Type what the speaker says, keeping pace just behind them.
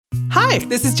Hi,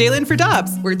 this is Jalen for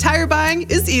Dobbs, where tire buying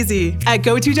is easy. At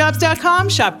GoToDobbs.com,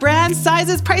 shop brands,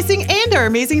 sizes, pricing, and our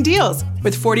amazing deals.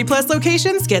 With 40-plus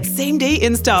locations, get same-day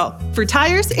install. For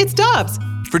tires, it's Dobbs.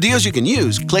 For deals you can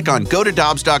use, click on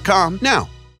GoToDobbs.com now.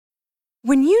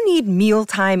 When you need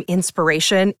mealtime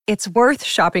inspiration, it's worth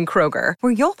shopping Kroger,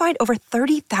 where you'll find over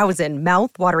 30,000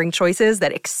 mouth-watering choices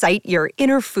that excite your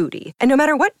inner foodie. And no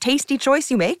matter what tasty choice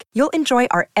you make, you'll enjoy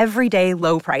our everyday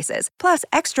low prices, plus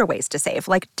extra ways to save,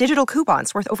 like digital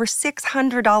coupons worth over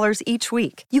 $600 each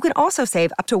week. You can also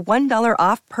save up to $1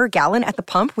 off per gallon at the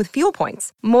pump with fuel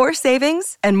points. More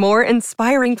savings and more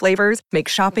inspiring flavors make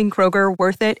shopping Kroger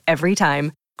worth it every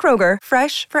time. Kroger,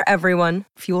 fresh for everyone.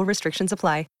 Fuel restrictions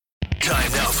apply.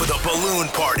 Time now for the balloon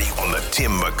party on the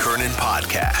Tim McKernan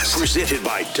podcast. Presented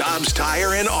by Dobbs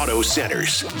Tire and Auto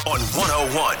Centers on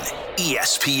 101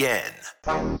 ESPN.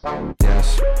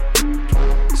 Yes.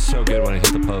 It's so good when I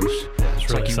hit the post. Yeah, it's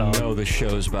really like solid. you know the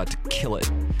show's about to kill it.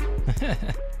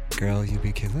 Girl, you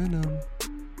be killing them.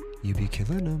 You be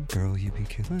killing them. Girl, you be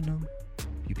killing them.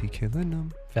 You be killing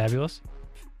them. Fabulous.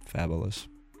 Fabulous.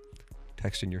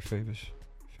 Texting your favorite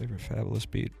fabulous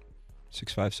beat.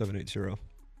 65780.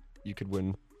 You could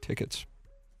win tickets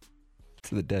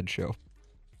to the Dead Show.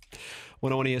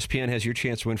 101 ESPN has your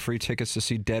chance to win free tickets to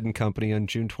see Dead and Company on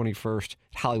June 21st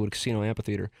at Hollywood Casino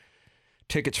Amphitheater.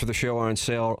 Tickets for the show are on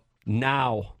sale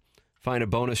now. Find a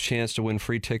bonus chance to win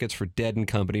free tickets for Dead and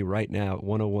Company right now at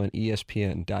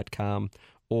 101ESPN.com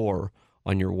or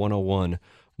on your 101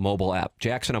 mobile app.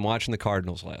 Jackson, I'm watching the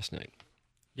Cardinals last night.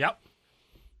 Yep.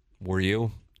 Were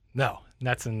you? No,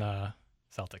 Nets and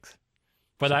Celtics.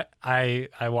 But I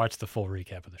watched the full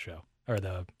recap of the show.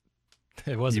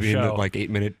 It was you a mean show. The, like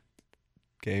 8-minute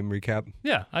game recap?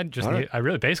 Yeah, I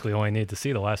really basically only need to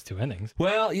see the last two innings.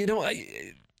 Well, you know, I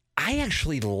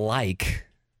actually like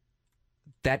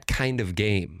that kind of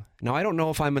game. Now, I don't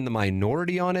know if I'm in the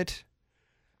minority on it.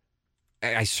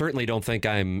 I certainly don't think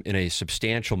I'm in a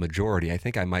substantial majority. I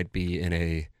think I might be in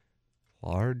a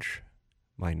large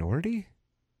minority.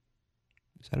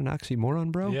 Is that an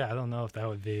oxymoron, bro? Yeah, I don't know if that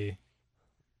would be.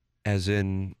 As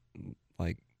in,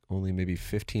 like, only maybe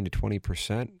 15 to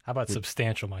 20%. How about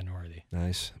substantial minority?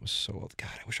 Nice. It was so, God,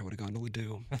 I wish I would have gone to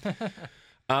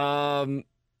Ladue.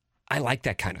 I like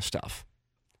that kind of stuff.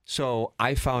 So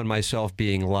I found myself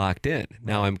being locked in.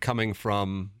 Now I'm coming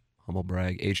from, humble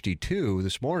brag, HD2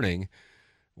 this morning,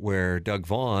 where Doug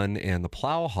Vaughn and the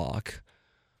Plowhawk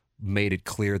made it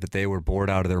clear that they were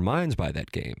bored out of their minds by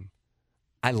that game.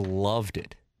 I loved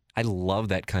it. I love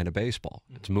that kind of baseball.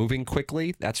 It's moving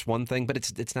quickly. That's one thing, but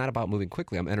it's not about moving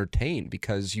quickly. I'm entertained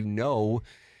because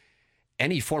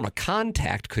any form of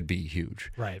contact could be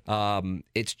huge. Right.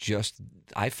 It's just,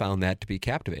 I found that to be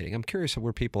captivating. I'm curious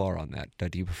where people are on that.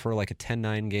 Do you prefer like a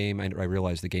 10-9 game? I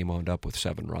realize the game wound up with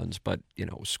 7 runs, but,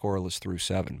 scoreless through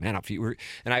 7. Man, if you were,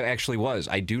 and I actually was.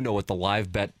 I do know what the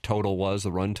live bet total was.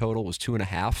 The run total was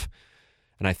 2.5,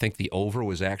 and I think the over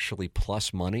was actually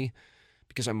plus money.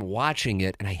 Because I'm watching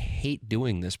it, and I hate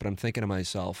doing this, but I'm thinking to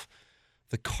myself,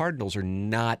 the Cardinals are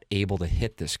not able to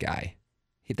hit this guy.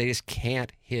 They just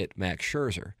can't hit Max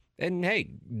Scherzer. And, hey,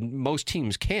 most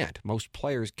teams can't. Most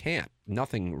players can't.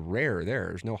 Nothing rare there.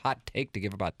 There's no hot take to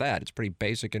give about that. It's pretty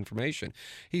basic information.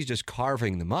 He's just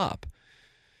carving them up.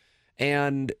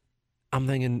 And I'm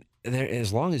thinking,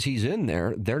 as long as he's in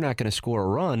there, they're not going to score a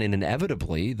run, and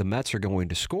inevitably the Mets are going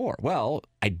to score. Well,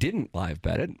 I didn't live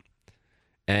bet it.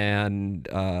 And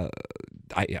I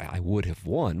would have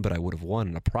won, but I would have won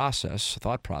in a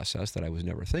thought process that I was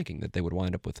never thinking, that they would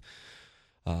wind up with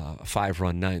a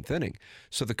 5-run 9th inning.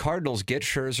 So the Cardinals get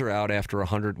Scherzer out after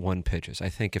 101 pitches. I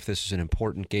think if this is an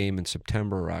important game in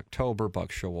September or October,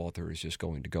 Buck Showalter is just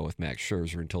going to go with Max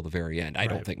Scherzer until the very end. I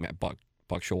don't think Buck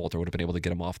Showalter would have been able to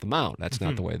get him off the mound. That's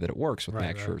not the way that it works with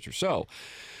Max Scherzer. So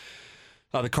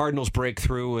the Cardinals break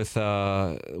through with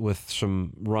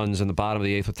some runs in the bottom of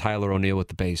the 8th with Tyler O'Neill with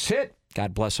the base hit.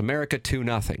 God bless America,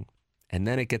 2-0. And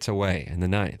then it gets away in the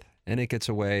 9th. And it gets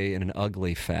away in an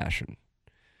ugly fashion.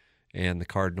 And the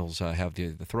Cardinals have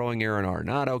the throwing error, and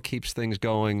Arenado keeps things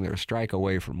going. They're a strike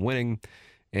away from winning.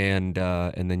 And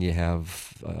then you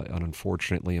have an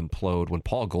unfortunately implode when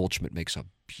Paul Goldschmidt makes a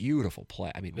beautiful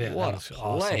play. I mean, what a play.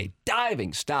 Awesome.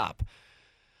 Diving stop.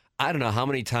 I don't know how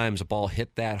many times a ball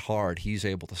hit that hard, he's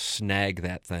able to snag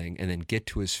that thing and then get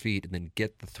to his feet and then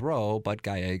get the throw, but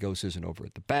Gallegos isn't over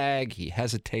at the bag. He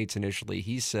hesitates initially.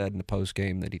 He said in the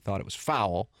postgame that he thought it was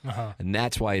foul, and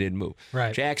that's why he didn't move.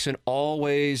 Right. Jackson,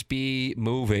 always be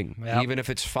moving, even if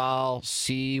it's foul,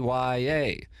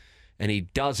 CYA. And he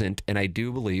doesn't, and I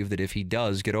do believe that if he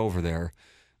does get over there,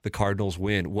 the Cardinals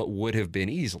win what would have been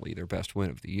easily their best win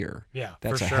of the year. Yeah,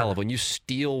 that's for a sure. hell of one. You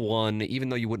steal one, even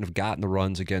though you wouldn't have gotten the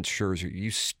runs against Scherzer.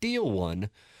 You steal one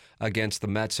against the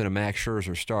Mets in a Max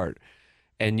Scherzer start.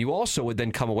 And you also would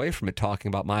then come away from it talking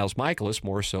about Miles Mikolas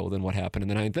more so than what happened in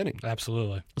the ninth inning.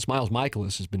 Absolutely. As Miles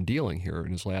Mikolas has been dealing here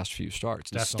in his last few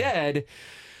starts. Definitely. Instead,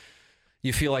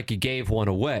 you feel like you gave one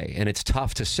away. And it's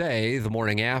tough to say the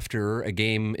morning after a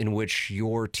game in which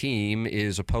your team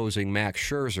is opposing Max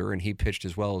Scherzer and he pitched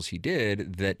as well as he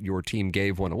did, that your team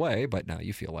gave one away. But now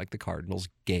you feel like the Cardinals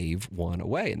gave one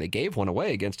away. And they gave one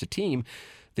away against a team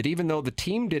that, even though the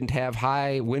team didn't have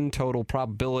high win total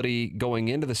probability going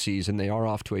into the season, they are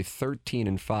off to a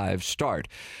 13-5 start.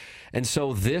 And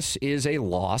so this is a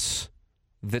loss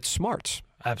that smarts.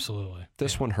 Absolutely.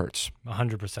 This one hurts.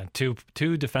 100%.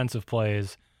 Two defensive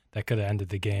plays that could have ended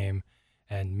the game,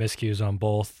 and miscues on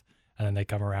both, and then they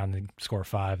come around and score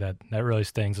 5. That really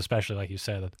stings, especially like you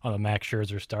said, on a Max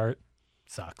Scherzer start.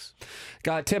 Sucks.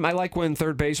 Tim, I like when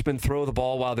third basemen throw the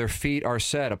ball while their feet are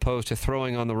set, opposed to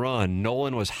throwing on the run.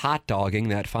 Nolan was hot dogging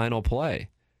that final play.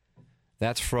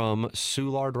 That's from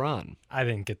Soulard Ron. I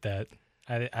didn't get that.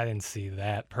 I didn't see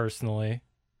that personally,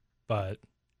 but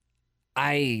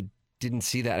I didn't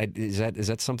see that. Is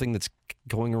that something that's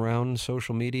going around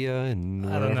social media and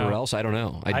I don't whatever know. else? I don't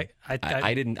know.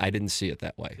 I didn't see it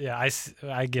that way. Yeah,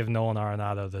 I give Nolan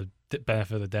Arenado the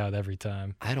benefit of the doubt every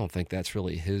time. I don't think that's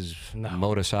really his No.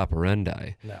 modus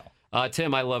operandi. No.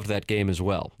 Tim, I loved that game as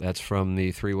well. That's from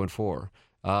the 314.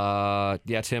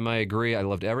 Yeah, Tim, I agree. I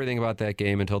loved everything about that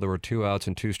game until there were 2 outs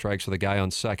and 2 strikes with a guy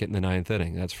on second in the ninth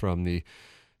inning. That's from the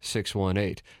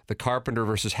 618. The Carpenter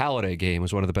versus Halladay game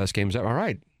was one of the best games ever. All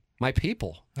right. My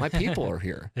people are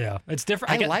here. Yeah, it's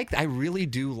different. I really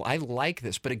do. I like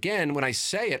this. But again, when I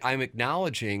say it, I'm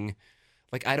acknowledging,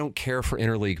 like, I don't care for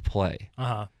interleague play.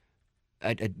 Uh-huh.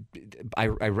 I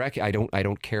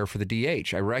don't care for the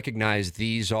DH. I recognize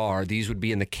these would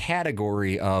be in the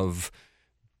category of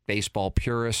baseball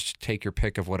purist, take your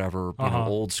pick of whatever,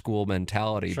 old school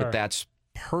mentality. Sure. But that's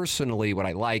personally what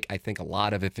I like. I think a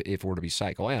lot of, if it were to be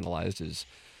psychoanalyzed,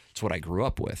 it's what I grew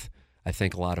up with. I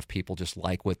think a lot of people just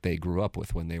like what they grew up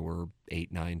with when they were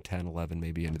 8, 9, 10, 11,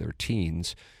 maybe into their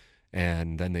teens.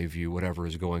 And then they view whatever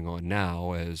is going on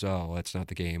now as, oh, that's not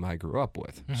the game I grew up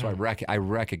with. Mm-hmm. So I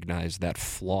recognize that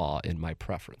flaw in my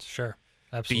preference. Sure,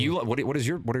 absolutely. What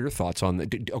are your thoughts on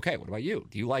that? Okay, what about you?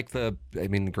 Do you like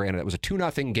granted, it was a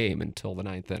 2-0 game until the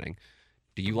ninth inning.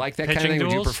 Do you like that Pitching kind of thing,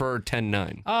 duels? or do you prefer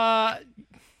 10-9?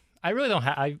 I really don't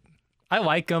have. I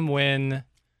like them when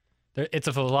it's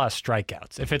a lot of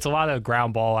strikeouts. If it's a lot of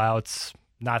ground ball outs,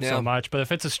 not so much. But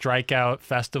if it's a strikeout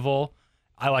festival,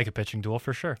 I like a pitching duel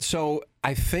for sure. So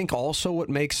I think also what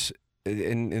makes,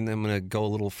 and I'm going to go a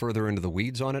little further into the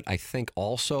weeds on it, I think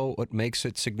also what makes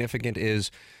it significant is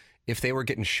if they were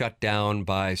getting shut down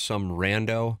by some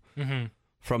rando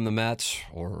from the Mets,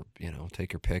 or,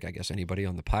 take your pick, I guess anybody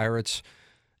on the Pirates,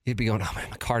 you'd be going, oh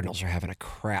man, the Cardinals are having a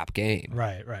crap game.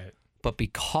 Right. But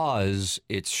because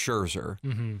it's Scherzer,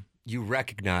 you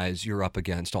recognize you're up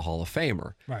against a Hall of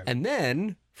Famer. Right. And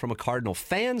then, from a Cardinal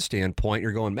fan standpoint,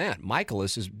 you're going, man,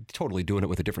 Mikolas is totally doing it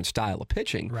with a different style of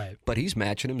pitching. Right. But he's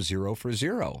matching him 0 for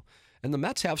 0. And the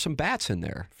Mets have some bats in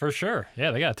there. For sure.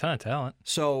 Yeah, they got a ton of talent.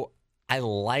 So I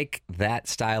like that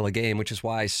style of game, which is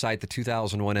why I cite the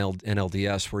 2001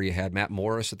 NLDS, where you had Matt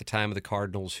Morris at the time of the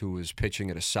Cardinals, who was pitching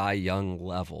at a Cy Young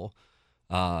level.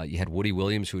 You had Woody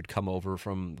Williams, who had come over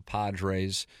from the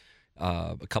Padres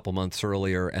a couple months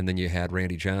earlier, and then you had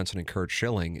Randy Johnson and Curt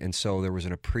Schilling. And so there was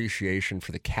an appreciation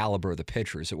for the caliber of the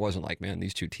pitchers. It wasn't like, man,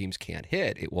 these two teams can't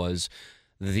hit. It was,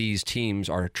 these teams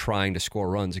are trying to score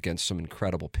runs against some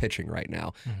incredible pitching right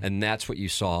now. And that's what you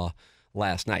saw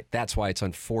last night. That's why it's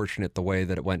unfortunate the way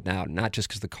that it went down, not just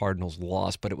because the Cardinals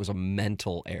lost, but it was a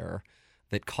mental error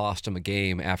that cost them a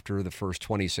game after the first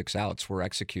 26 outs were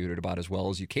executed about as well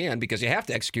as you can, because you have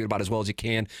to execute about as well as you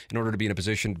can in order to be in a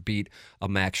position to beat a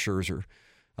Max Scherzer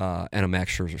and a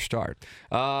Max Scherzer start.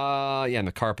 And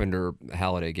the Carpenter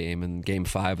Halladay game in Game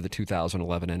 5 of the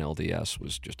 2011 NLDS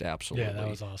was just absolutely... Yeah, that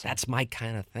was awesome. That's my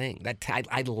kind of thing.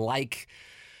 I like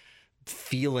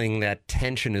feeling that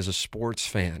tension as a sports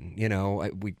fan.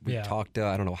 We talked,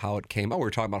 I don't know how it came. We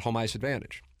were talking about home ice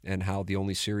advantage, and how the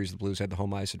only series the Blues had the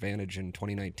home ice advantage in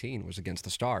 2019 was against the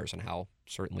Stars, and how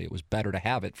certainly it was better to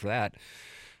have it for that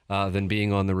than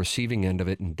being on the receiving end of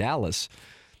it in Dallas.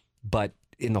 But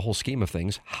in the whole scheme of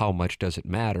things, how much does it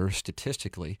matter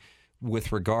statistically?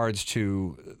 With regards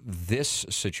to this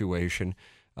situation,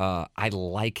 I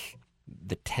like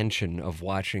the tension of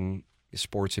watching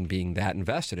sports and being that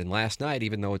invested. And last night,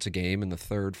 even though it's a game in the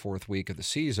third, fourth week of the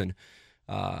season,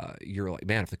 you're like,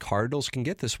 man, if the Cardinals can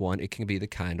get this one, it can be the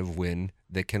kind of win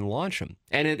that can launch them.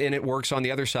 And it works on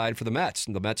the other side for the Mets.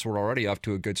 And the Mets were already off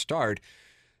to a good start.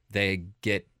 They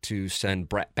get to send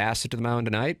Brett Bassett to the mound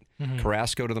tonight,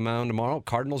 Carrasco to the mound tomorrow.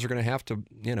 Cardinals are going to have to,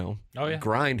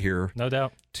 grind here. No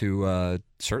doubt. To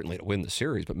certainly to win the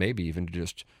series, but maybe even to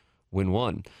just win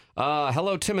one.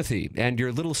 Hello, Timothy, and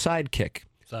your little sidekick.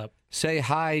 What's up? Say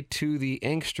hi to the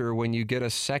Inkster when you get a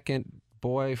second.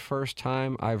 Boy, first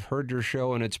time I've heard your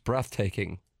show, and it's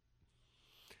breathtaking.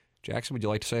 Jackson, would you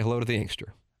like to say hello to the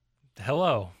Inkster?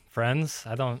 Hello, friends.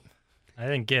 I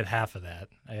didn't get half of that.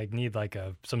 I need like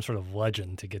some sort of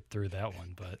legend to get through that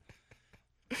one, but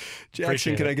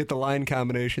Jackson, can I get the line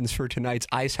combinations for tonight's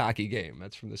ice hockey game?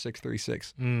 That's from the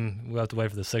 636. We'll have to wait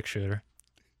for the 6-shooter.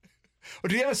 Oh,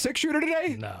 do you have a 6-shooter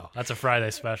today? No, that's a Friday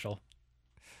special.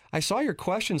 I saw your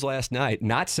questions last night,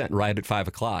 not sent right at 5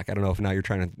 o'clock. I don't know if now you're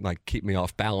trying to keep me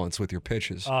off balance with your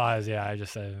pitches. Oh, yeah, I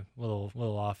just a little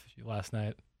off last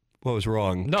night. What was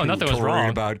wrong? No, nothing was wrong.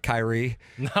 About Kyrie?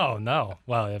 No.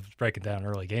 Well, I was breaking down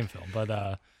early game film, but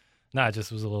it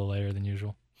just was a little later than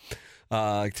usual.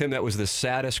 Tim, that was the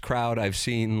saddest crowd I've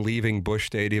seen leaving Busch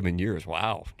Stadium in years.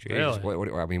 Wow. Jeez.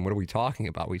 Really? What are we talking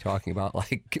about? Are we talking about,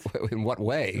 in what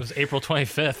way? It was April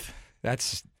 25th.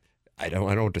 I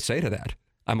don't know what to say to that.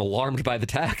 I'm alarmed by the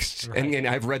text. Right. And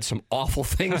I've read some awful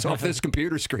things off this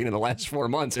computer screen in the last 4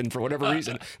 months, and for whatever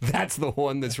reason, that's the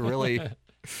one that's really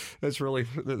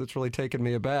taken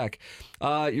me aback.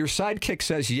 Your sidekick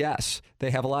says yes, they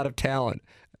have a lot of talent.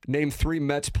 Name 3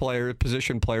 Mets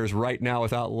position players right now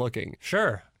without looking.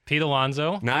 Sure. Pete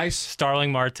Alonso. Nice.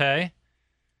 Starling Marte.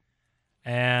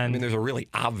 And there's a really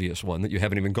obvious one that you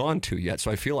haven't even gone to yet, so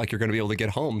I feel like you're going to be able to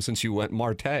get home since you went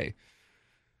Marte.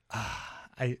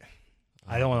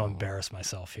 I don't want to embarrass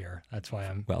myself here. That's why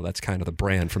I'm... Well, that's kind of the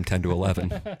brand from 10 to 11.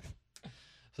 So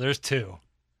there's 2.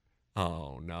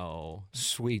 Oh, no.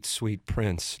 Sweet, sweet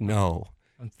Prince. No.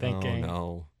 I'm thinking... Oh,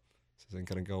 no. This isn't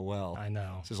going to go well. I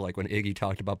know. This is like when Iggy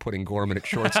talked about putting Gorman at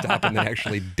shortstop and then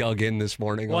actually dug in this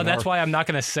morning. Well, that's why I'm not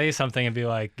going to say something and be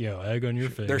like, egg on your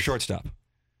face. They're shortstop.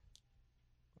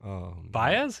 Oh, no.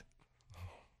 Baez?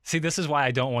 See, this is why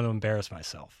I don't want to embarrass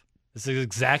myself. This is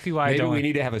exactly why I don't... Maybe we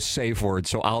need to have a safe word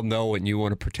so I'll know when you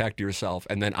want to protect yourself,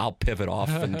 and then I'll pivot off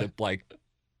into,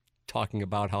 talking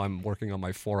about how I'm working on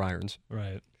my 4 irons.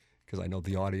 Right. Because I know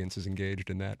the audience is engaged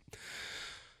in that.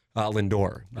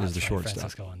 Lindor is the shortstop.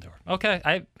 Francisco Lindor. Okay,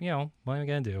 what am I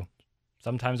going to do?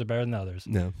 Sometimes they're better than others.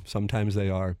 No, sometimes they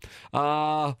are.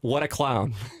 What a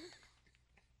clown.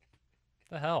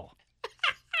 The hell?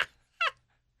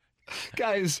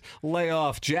 Guys, lay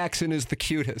off. Jackson is the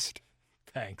cutest.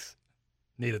 Thanks.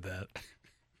 Needed that.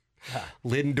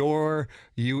 Lindor,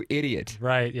 you idiot.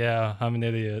 Right, yeah, I'm an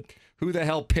idiot. Who the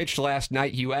hell pitched last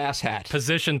night, you asshat?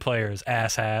 Position players,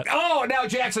 asshat. Oh, now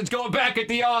Jackson's going back at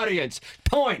the audience.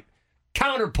 Point,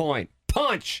 counterpoint,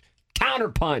 punch,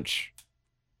 counterpunch.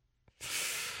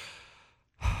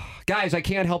 Guys, I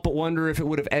can't help but wonder if it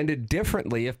would have ended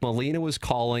differently if Molina was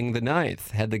calling the 9th.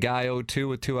 Had the guy 0-2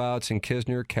 with 2 outs and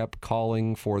Kisner kept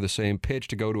calling for the same pitch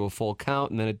to go to a full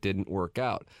count, and then it didn't work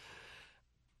out.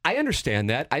 I understand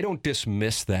that. I don't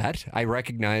dismiss that. I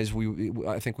recognize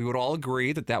I think we would all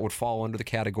agree that would fall under the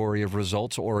category of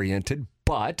results-oriented,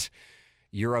 but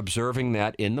you're observing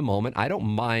that in the moment. I don't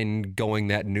mind going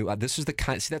that new. This is the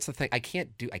kind. See, that's the thing. I can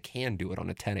do it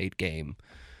on a 10-8 game,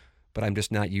 but I'm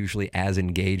just not usually as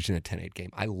engaged in a 10-8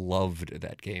 game. I loved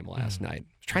that game last night.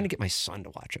 I was trying to get my son to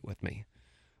watch it with me.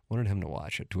 Wanted him to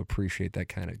watch it to appreciate that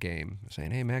kind of game. Saying,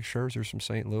 hey, Max Scherzer's from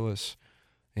St. Louis.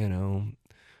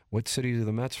 What city are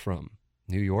the Mets from?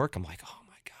 New York? I'm like, oh,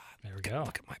 my God. There we go.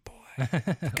 Look at my boy.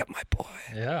 Look at my boy.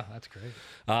 Yeah, that's great.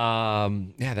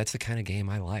 Yeah, that's the kind of game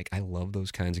I like. I love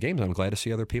those kinds of games. I'm glad to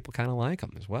see other people kind of like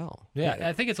them as well. Yeah,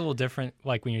 I think it's a little different,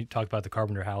 like when you talk about the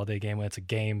Carpenter Halladay game, when it's a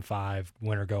Game 5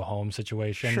 winner-go-home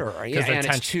situation. Sure, yeah, and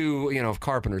it's too, if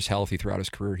Carpenter's healthy throughout his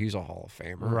career, he's a Hall of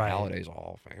Famer. Right. Halladay's a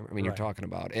Hall of Famer. I mean, you're talking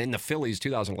about, and the Phillies,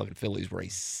 2011 Phillies were a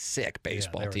sick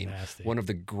baseball team. Nasty. One of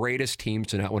the greatest teams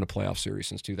to not win a playoff series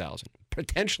since 2000.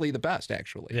 Potentially the best,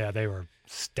 actually. Yeah, they were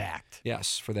stacked.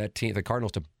 Yes, for that team, the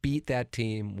Cardinals to beat that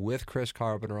team with Chris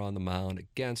Carpenter on the mound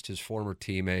against his former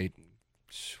teammate.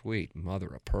 Sweet mother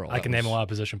of pearl. I can name a lot of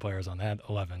position players on that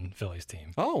 11 Phillies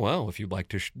team. Oh, well, if you'd like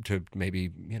to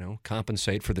maybe,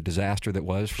 compensate for the disaster that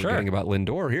was forgetting about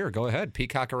Lindor, here, go ahead.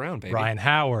 Peacock around, baby. Ryan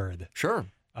Howard. Sure.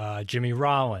 Jimmy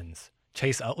Rollins.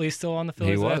 Chase Utley still on the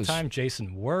Phillies at that time.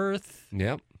 Jason Worth.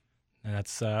 Yep. And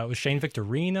that's was Shane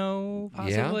Victorino,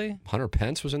 possibly. Yeah. Hunter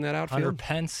Pence was in that outfield. Hunter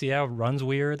Pence, yeah, runs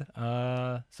weird.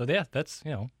 So, yeah, that's,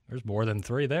 there's more than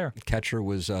 3 there. Catcher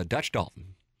was Dutch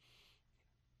Dalton.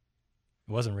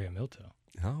 It wasn't Rio Milto.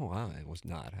 Oh, wow, it was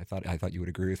not. I thought you would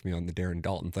agree with me on the Darren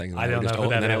Dalton thing. I don't know who that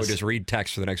is. And then I would just read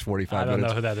text for the next 45 minutes. I don't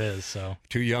know who that is, so.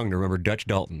 Too young to remember Dutch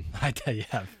Dalton.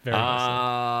 Yeah, very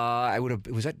much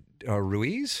so. Was that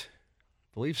Ruiz?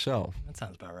 I believe so. That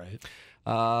sounds about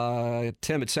right.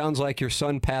 Tim, it sounds like your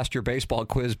son passed your baseball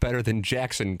quiz better than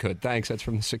Jackson could. Thanks. That's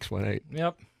from the 618.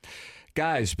 Yep.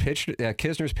 Guys,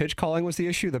 Kisner's pitch calling was the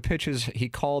issue. The pitches he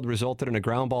called resulted in a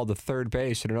ground ball to third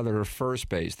base and another to first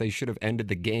base. They should have ended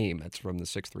the game. That's from the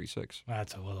 636.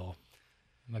 That's a little,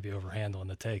 might be overhandling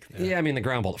the take there. Yeah, I mean, the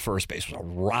ground ball to first base was a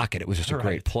rocket. It was just a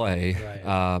great play.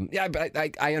 Right. Yeah, but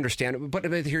I understand it. But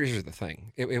here's the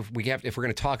thing. If we're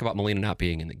going to talk about Molina not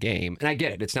being in the game, and I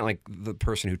get it. It's not like the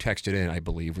person who texted in, I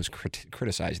believe, was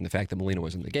criticizing the fact that Molina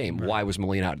was in the game. Right. Why was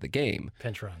Molina out of the game?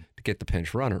 Pinch run. To get the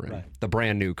pinch runner in. Right. The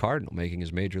brand new Cardinal making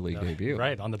his major league debut.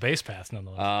 Right, on the base pass,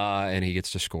 nonetheless. And he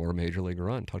gets to score a major league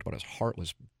run. Talked about his heart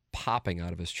was popping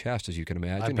out of his chest, as you can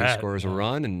imagine. He scores a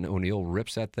run, and O'Neill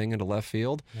rips that thing into left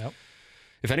field. Yep.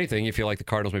 If anything, you feel like the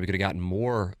Cardinals maybe could have gotten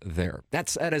more there.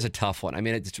 That is a tough one. I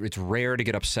mean, it's rare to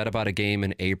get upset about a game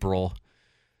in April.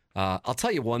 I'll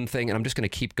tell you one thing, and I'm just going to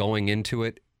keep going into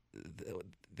it.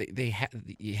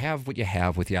 You have what you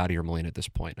have with Yadier Molina at this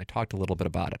point. I talked a little bit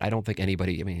about it. I don't think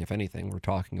anybody, I mean, if anything, we're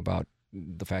talking about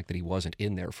the fact that he wasn't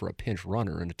in there for a pinch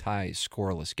runner in a tie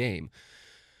scoreless game,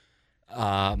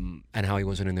 and how he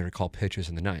wasn't in there to call pitches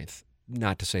in the ninth.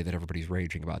 Not to say that everybody's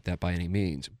raging about that by any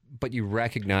means, but you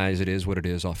recognize it is what it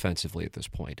is offensively at this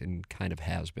point, and kind of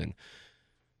has been.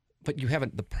 But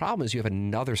the problem is you have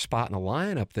another spot in the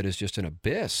lineup that is just an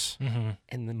abyss. Mm-hmm.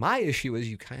 And then my issue is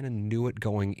you kind of knew it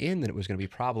going in that it was going to be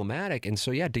problematic. And so,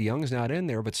 yeah, DeYoung's not in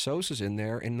there, but Sosa's in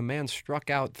there, and the man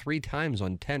struck out 3 times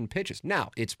on 10 pitches.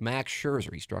 Now, it's Max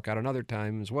Scherzer. He struck out another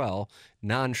time as well,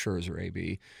 non-Scherzer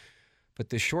AB. But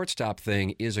the shortstop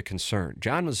thing is a concern.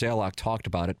 John Mozeliak talked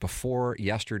about it before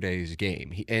yesterday's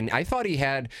game. And I thought he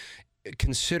had,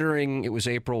 considering it was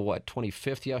April,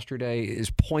 25th yesterday, as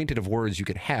pointed of words you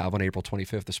could have on April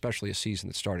 25th, especially a season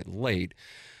that started late.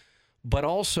 But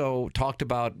also talked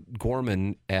about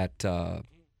Gorman at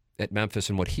Memphis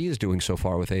and what he is doing so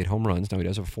far with 8 home runs. Now, he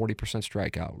does have a 40%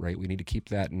 strikeout rate. We need to keep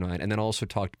that in mind. And then also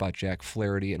talked about Jack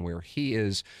Flaherty and where he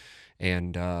is.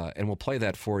 And we'll play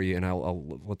that for you, and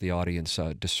I'll let the audience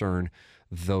discern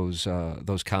those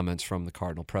comments from the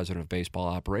Cardinal president of baseball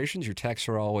operations. Your texts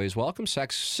are always welcome.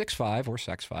 65 or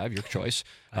Sex5, your choice.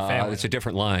 It's a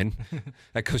different line.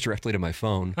 That goes directly to my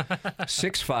phone.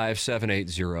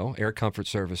 65780, Air Comfort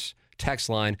Service text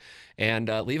line, and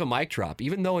leave a mic drop.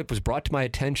 Even though it was brought to my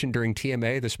attention during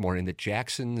TMA this morning that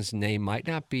Jackson's name might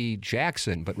not be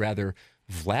Jackson, but rather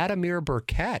Vladimir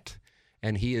Burkett,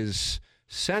 and he is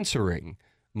censoring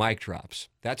mic drops.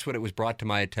 That's what it was brought to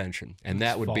my attention. And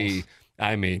that would false. Be,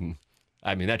 I mean,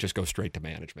 that just goes straight to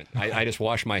management. I just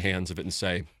wash my hands of it and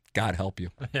say, God help you.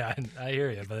 Yeah, I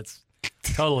hear you, but it's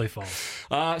totally false.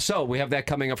 So we have that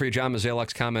coming up for you. John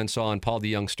Mozeliak's comments on Paul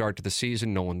DeYoung's start to the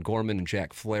season, Nolan Gorman and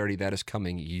Jack Flaherty. That is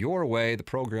coming your way. The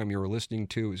program you're listening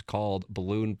to is called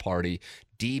Balloon Party,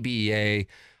 DBA,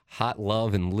 Hot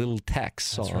Love and Little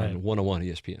Tex on 101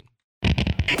 ESPN.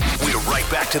 We're right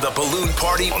back to the Balloon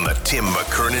Party on the Tim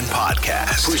McKernan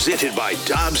Podcast. Presented by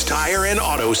Dobbs Tire and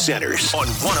Auto Centers on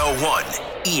 101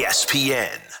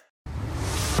 ESPN.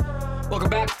 Welcome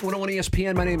back, 101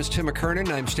 ESPN. My name is Tim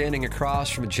McKernan. I'm standing across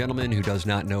from a gentleman who does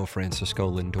not know Francisco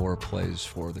Lindor plays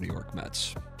for the New York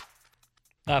Mets.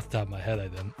 Off the top of my head, I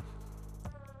didn't.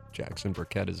 Jackson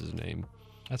Burkett is his name.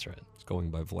 That's right. It's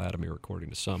going by Vladimir, according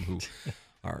to some who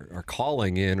are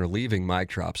calling in or leaving mic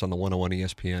drops on the 101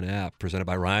 ESPN app presented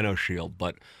by Rhino Shield,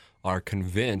 but are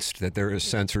convinced that there is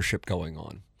censorship going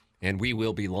on. And we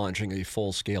will be launching a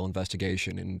full-scale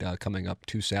investigation, and coming up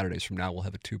 2 Saturdays from now, we'll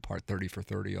have a 2-part 30 for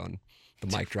 30 on the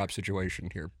mic drop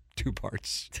situation here. 2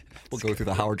 parts. We'll go through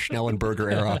the Howard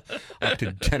Schnellenberger era up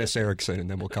to Dennis Erickson, and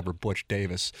then we'll cover Butch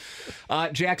Davis.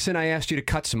 Jackson, I asked you to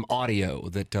cut some audio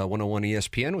that 101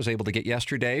 ESPN was able to get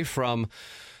yesterday from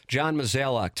John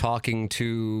Mozeliak talking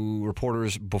to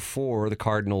reporters before the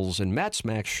Cardinals and Mets,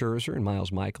 Max Scherzer and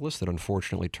Miles Mikolas, that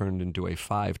unfortunately turned into a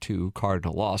 5-2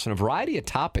 Cardinal loss. And a variety of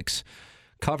topics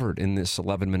covered in this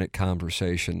 11-minute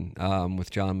conversation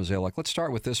with John Mozeliak. Let's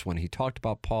start with this one. He talked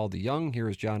about Paul DeYoung. Here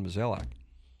is John Mozeliak.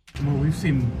 Well, we've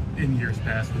seen in years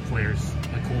past with players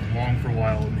like Colton Long for a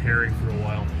while and Harry for a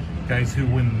while, guys who,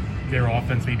 when their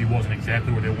offense maybe wasn't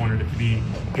exactly where they wanted it to be,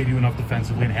 gave you enough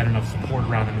defensively and had enough support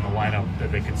around them in the lineup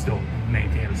that they could still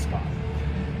maintain a spot.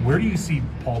 Where do you see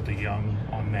Paul DeYoung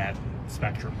on that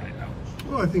spectrum right now?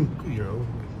 Well, I think,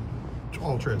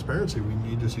 all transparency, we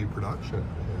need to see production.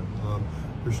 And,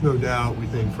 there's no doubt, we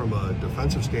think from a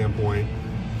defensive standpoint,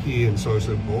 he and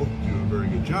Sosa both do a very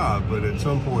good job, but at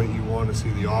some point you want to see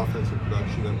the offensive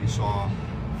production that we saw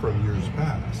from years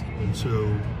past. And so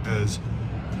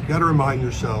you got to remind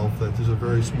yourself that there's a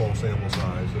very small sample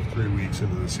size of 3 weeks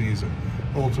into the season.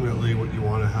 Ultimately, what you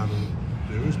want to have him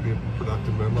do is be a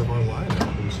productive member of our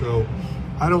lineup. And so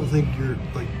I don't think you're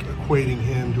equating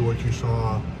him to what you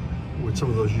saw with some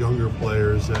of those younger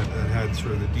players that had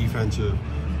sort of the defensive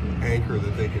anchor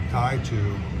that they could tie to,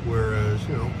 whereas,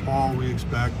 Paul, we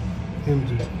expect him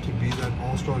to be that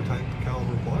all-star type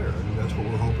caliber player. I mean, that's what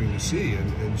we're hoping to see.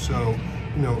 And so,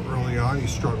 early on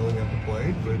he's struggling at the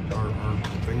plate, but our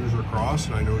fingers are crossed,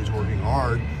 and I know he's working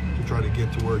hard to try to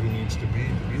get to where he needs to be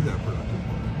that productive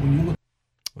player. When you look,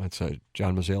 that's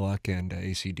John Mozeliak and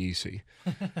AC/DC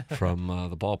from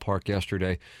the ballpark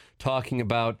yesterday, talking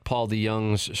about Paul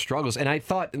DeJong's struggles. And I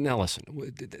thought, now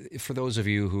listen, for those of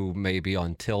you who may be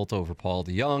on tilt over Paul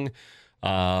DeJong,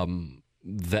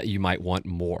 that you might want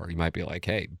more. You might be like,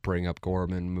 hey, bring up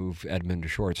Gorman, move Edman to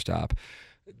shortstop.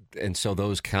 And so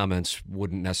those comments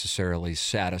wouldn't necessarily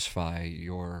satisfy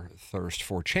your thirst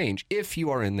for change. If you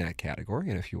are in that category,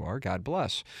 and if you are, God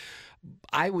bless.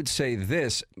 I would say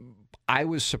this. I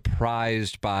was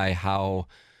surprised by how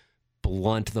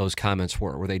blunt those comments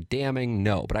were. Were they damning?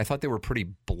 No. But I thought they were pretty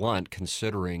blunt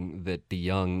considering that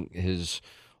DeJong has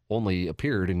only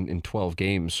appeared in 12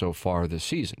 games so far this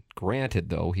season. Granted,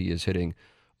 though, he is hitting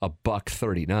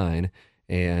 $139,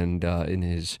 and in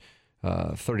his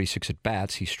 36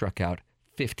 at-bats, he struck out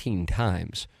 15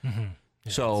 times. Mm-hmm.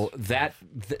 Yeah, so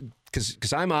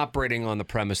because I'm operating on the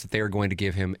premise that they are going to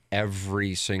give him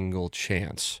every single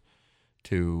chance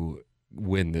to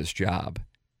win this job,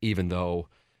 even though,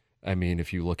 I mean,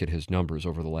 if you look at his numbers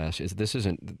over the last, this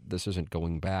isn't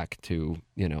going back to,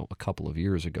 a couple of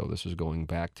years ago. This is going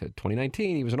back to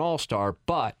 2019. He was an all-star,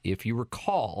 but if you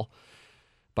recall,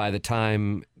 by the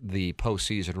time the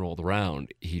postseason rolled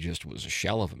around, he just was a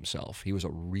shell of himself. He was a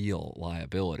real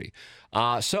liability.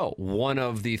 So one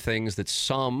of the things that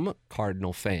some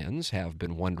Cardinal fans have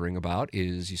been wondering about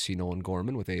is you see Nolan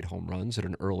Gorman with 8 home runs at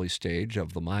an early stage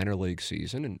of the minor league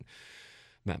season in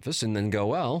Memphis, and then go,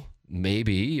 well,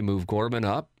 maybe you move Gorman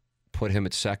up, put him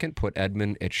at second, put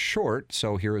Edman at short.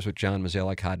 So here is what John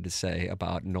Mozeliak had to say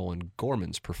about Nolan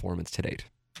Gorman's performance to date.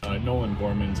 Nolan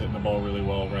Gorman's hitting the ball really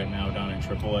well right now down in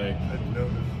AAA.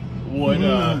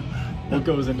 What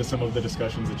goes into some of the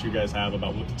discussions that you guys have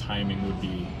about what the timing would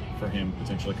be for him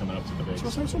potentially coming up to the big? So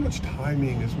it's not so much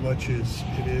timing as much as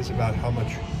it is about how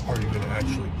much are you going to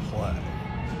actually play.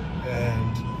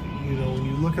 And, when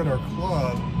you look at our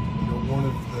club, one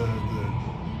of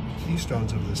the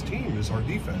keystones of this team is our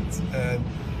defense. And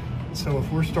so if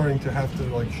we're starting to have to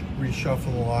reshuffle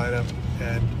the lineup,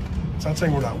 and it's not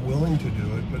saying we're not willing to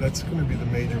do it, but that's going to be the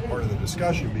major part of the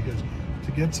discussion, because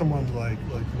to get someone like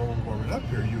Nolan Gorman up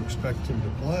here, you expect him to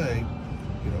play,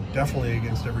 definitely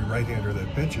against every right-hander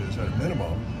that pitches at a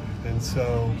minimum. And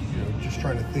so, just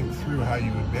trying to think through how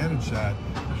you would manage that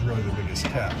is really the biggest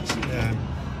task. And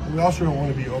we also don't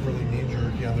want to be overly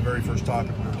knee-jerky on the very first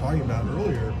topic we were talking about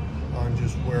earlier on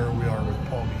just where we are with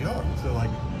Paul DeJong. So,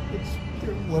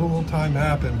 let a little time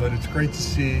happen, but it's great to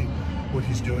see what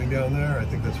he's doing down there. I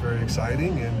think that's very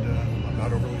exciting, and I'm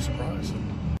not overly surprised.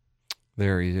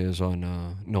 There he is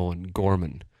on Nolan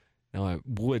Gorman. Now, I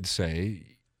would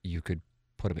say you could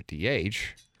put him at DH.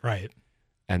 Right.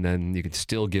 And then you could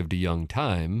still give DeJong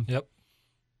time. Yep.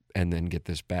 And then get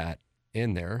this bat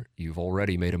in there. You've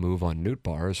already made a move on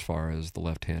Nootbaar as far as the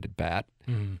left-handed bat.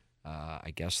 Mm-hmm.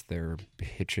 I guess they're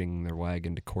hitching their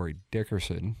wagon to Corey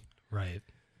Dickerson. Right.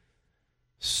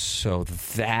 So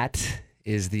that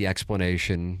is the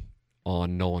explanation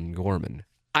on Nolan Gorman.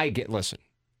 Listen,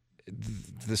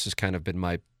 this has kind of been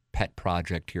my pet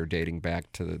project here dating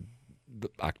back to the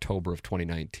October of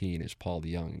 2019 is Paul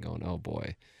DeJong and going, oh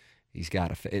boy, he's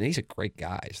got a, and he's a great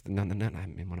guy. I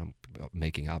mean, when I'm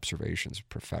making observations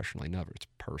professionally, never, it's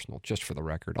personal, just for the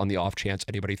record. On the off chance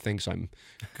anybody thinks I'm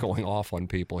going off on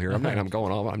people here, I'm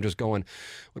going off. I'm just going,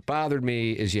 what bothered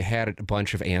me is you had a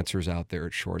bunch of answers out there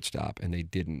at shortstop and they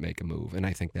didn't make a move. And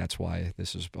I think that's why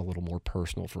this is a little more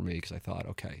personal for me, because I thought,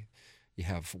 okay, you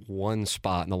have one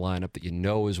spot in the lineup that you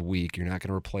know is weak. You're not going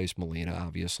to replace Molina,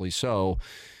 obviously. So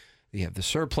you have the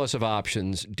surplus of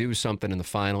options. Do something in the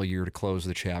final year to close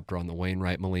the chapter on the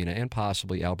Wainwright, Molina, and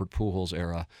possibly Albert Pujols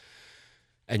era.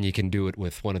 And you can do it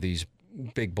with one of these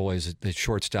big boys at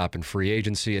shortstop in free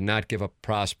agency and not give up a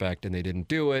prospect, and they didn't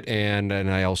do it. And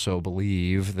I also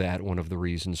believe that one of the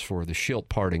reasons for the Schilt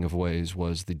parting of ways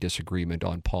was the disagreement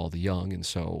on Paul DeJong, and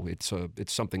so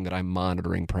it's something that I'm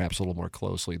monitoring perhaps a little more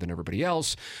closely than everybody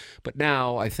else. But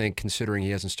now I think, considering he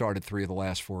hasn't started 3 of the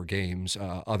last 4 games,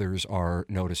 others are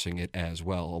noticing it as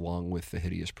well, along with the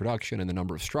hideous production and the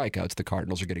number of strikeouts the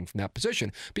Cardinals are getting from that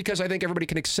position, because I think everybody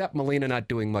can accept Molina not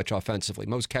doing much offensively.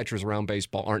 Most catchers around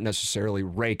baseball aren't necessarily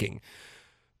raking.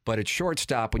 But at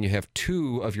shortstop, when you have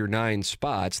 2 of your 9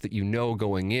 spots that you know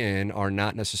going in are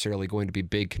not necessarily going to be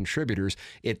big contributors,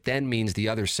 it then means the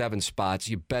other 7 spots,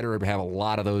 you better have a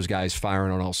lot of those guys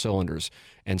firing on all cylinders.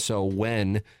 And so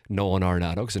when Nolan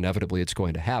Arenado, because inevitably it's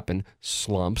going to happen,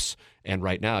 slumps, and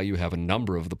right now you have a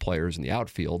number of the players in the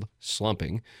outfield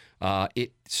slumping,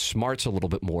 it smarts a little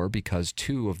bit more because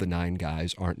 2 of the 9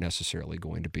 guys aren't necessarily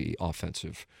going to be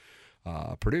offensive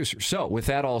producers. So with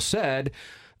that all said,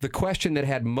 the question that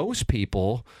had most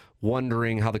people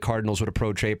wondering how the Cardinals would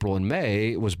approach April and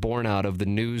May was born out of the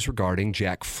news regarding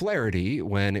Jack Flaherty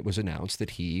when it was announced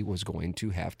that he was going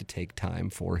to have to take time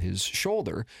for his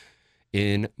shoulder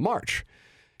in March.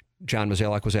 John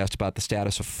Mozeliak was asked about the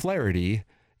status of Flaherty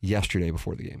yesterday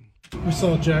before the game. We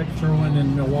saw Jack throwing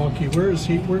in Milwaukee. Where does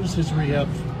his rehab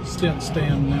stint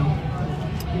stand now?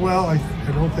 Well, I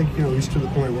don't think, he's to the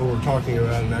point where we're talking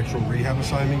about an actual rehab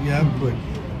assignment yet, but,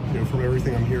 from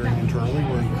everything I'm hearing internally,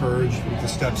 we're encouraged with the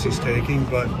steps he's taking.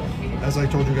 But as I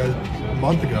told you guys a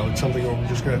month ago, it's something we're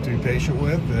just going to have to be patient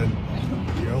with, and,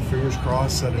 fingers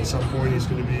crossed that at some point he's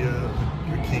going to be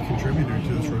a key contributor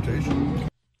to this rotation.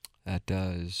 That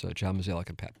is John Mozeliak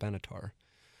and Pat Benatar.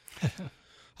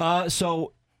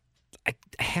 So I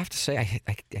have to say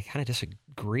I kind of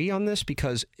disagree on this,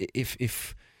 because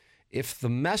if the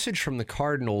message from the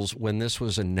Cardinals when this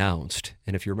was announced,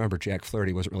 and if you remember, Jack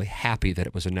Flaherty wasn't really happy that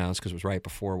it was announced because it was right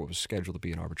before what was scheduled to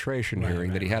be an arbitration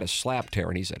hearing, that he had a slap tear,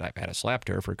 and he said, I've had a slap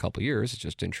tear for a couple of years. It's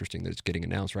just interesting that it's getting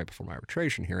announced right before my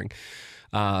arbitration hearing,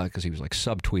 because he was like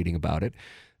subtweeting about it,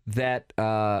 that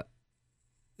the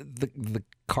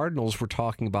Cardinals were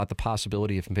talking about the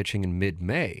possibility of pitching in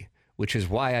mid-May, which is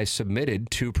why I submitted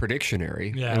to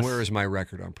Predictionary. Yes. And where is my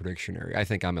record on Predictionary? I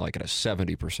think I'm like at a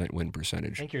 70% win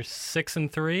percentage. I think you're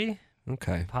 6-3.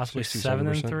 Okay. Possibly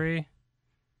 7-3.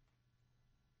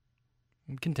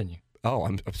 Continue. Oh,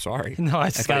 I'm sorry. No,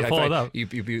 I just got to pull it up.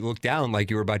 You looked down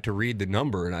like you were about to read the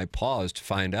number, and I paused to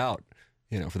find out,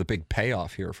 for the big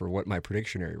payoff here for what my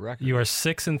Predictionary record. You are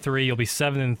 6-3. You'll be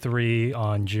 7-3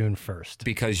 on June 1st.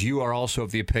 Because you are also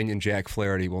of the opinion Jack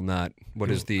Flaherty will not. What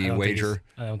is the wager?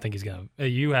 I don't think he's going to.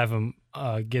 You have him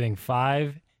getting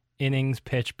 5 innings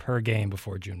pitched per game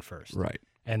before June 1st. Right.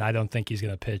 And I don't think he's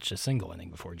going to pitch a single inning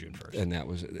before June 1st. And that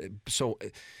was so.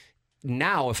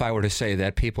 Now, if I were to say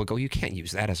that, people go, you can't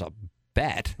use that as a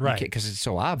bet, right? Because it's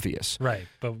so obvious, right?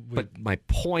 But my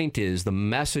point is the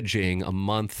messaging a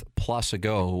month plus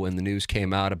ago when the news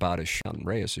came out about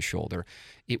Reyes' shoulder,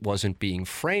 it wasn't being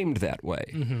framed that way.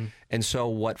 Mm-hmm. And so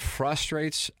what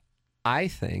frustrates, I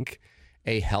think,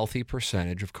 a healthy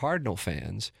percentage of Cardinal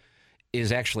fans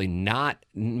is actually not,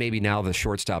 maybe now the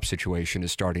shortstop situation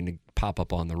is starting to pop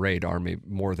up on the radar maybe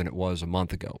more than it was a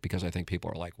month ago, because I think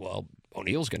people are like, well,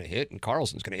 O'Neill's going to hit, and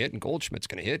Carlson's going to hit, and Goldschmidt's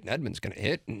going to hit, and Edman's going to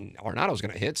hit, and Arenado's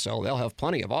going to hit, so they'll have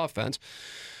plenty of offense.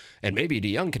 And maybe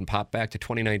DeJong can pop back to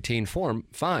 2019 form,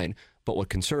 fine. But what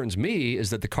concerns me is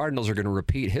that the Cardinals are going to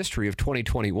repeat history of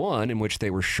 2021, in which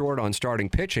they were short on starting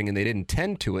pitching and they didn't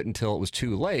tend to it until it was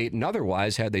too late. And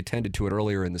otherwise, had they tended to it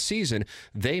earlier in the season,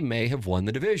 they may have won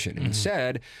the division. Mm-hmm.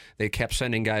 Instead, they kept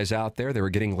sending guys out there. They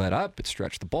were getting let up. It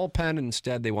stretched the bullpen. And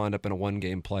instead, they wound up in a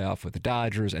one-game playoff with the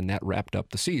Dodgers, and that wrapped up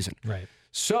the season. Right.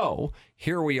 So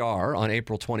here we are on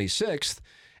April 26th.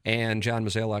 And John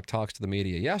Mozeliak talks to the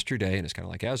media yesterday, and it's kind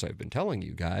of like, as I've been telling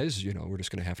you guys, we're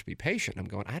just going to have to be patient. I'm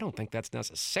going, I don't think that's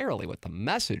necessarily what the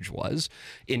message was.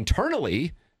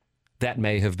 Internally, that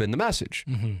may have been the message,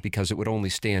 mm-hmm. because it would only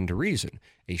stand to reason.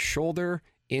 A shoulder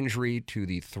injury to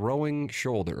the throwing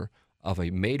shoulder of a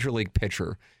major league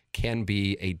pitcher can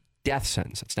be a death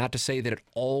sentence. It's not to say that it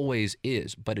always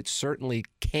is, but it certainly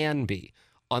can be,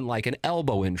 unlike an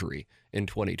elbow injury in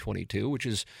 2022, which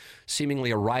is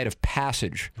seemingly a rite of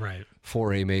passage right.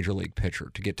 for a major league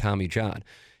pitcher to get Tommy John.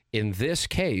 In this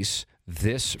case,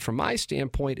 this, from my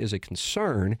standpoint, is a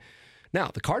concern.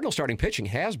 Now, the Cardinals starting pitching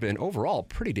has been overall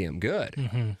pretty damn good.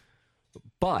 Mm-hmm.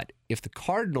 But if the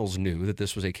Cardinals knew that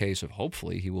this was a case of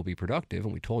hopefully he will be productive,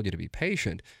 and we told you to be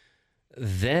patient,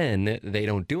 then they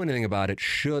don't do anything about it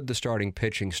should the starting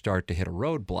pitching start to hit a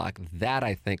roadblock. That,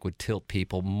 I think, would tilt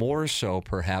people more so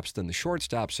perhaps than the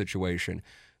shortstop situation,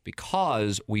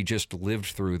 because we just lived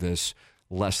through this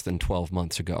less than 12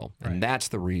 months ago. Right. And that's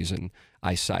the reason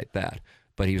I cite that.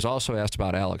 But he was also asked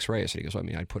about Alex Reyes. And he goes, I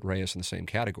mean, I'd put Reyes in the same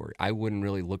category. I wouldn't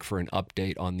really look for an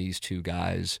update on these two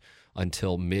guys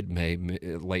until mid-May,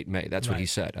 late May. That's what he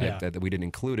said. Yeah. We didn't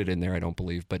include it in there, I don't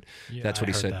believe, but that's what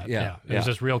he said. That. Yeah. It was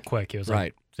just real quick. He was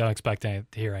right. like, don't expect to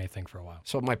hear anything for a while.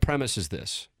 So my premise is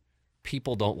this.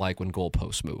 People don't like when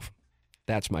goalposts move.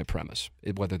 That's my premise.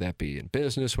 Whether that be in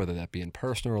business, whether that be in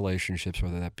personal relationships,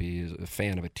 whether that be as a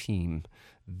fan of a team,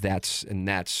 that's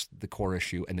the core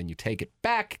issue. And then you take it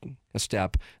back a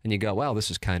step and you go, well,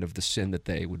 this is kind of the sin that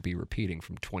they would be repeating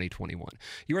from 2021.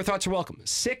 Your thoughts are welcome.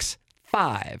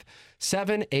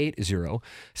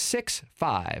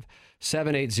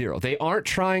 65780. They aren't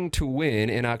trying to win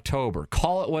in October.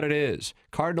 Call it what it is.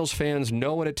 Cardinals fans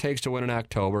know what it takes to win in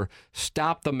October.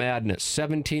 Stop the madness.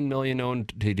 $17 million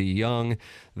owned to DeYoung.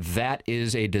 That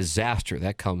is a disaster.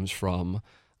 That comes from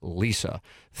Lisa.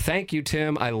 Thank you,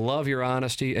 Tim. I love your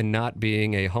honesty and not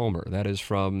being a homer. That is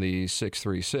from the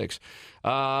 636.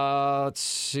 Let's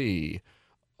see.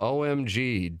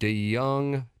 OMG,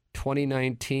 DeYoung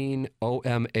 2019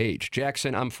 OMH.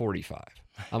 Jackson, I'm 45.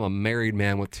 I'm a married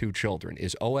man with 2 children.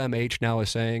 Is OMH now a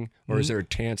saying? Or is there a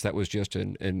chance that was just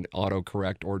an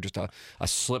autocorrect or just a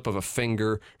slip of a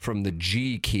finger from the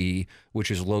G key,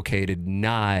 which is located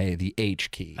nigh the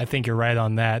H key? I think you're right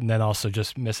on that, and then also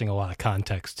just missing a lot of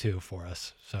context, too, for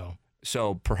us.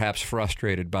 So perhaps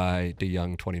frustrated by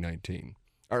DeYoung 2019.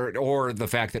 Or the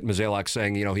fact that Mozeliak's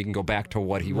saying, he can go back to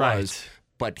what he was,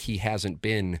 but he hasn't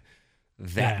been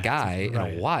that guy in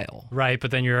a while. Right, but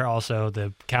then you're also,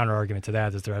 the counter argument to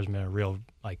that is there hasn't been a real,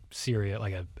 serious,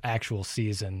 an actual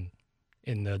season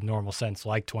in the normal sense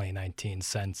like 2019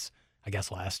 since, I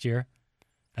guess, last year.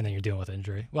 And then you're dealing with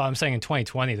injury. Well, I'm saying in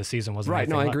 2020, the season wasn't right.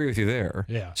 No, I agree with you there.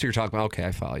 Yeah. So you're talking about, okay,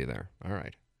 I follow you there. All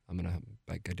right.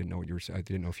 I didn't know what you were. I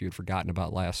didn't know if you had forgotten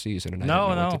about last season, and I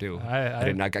didn't know what to do. I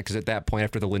didn't, because at that point,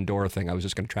 after the Lindor thing, I was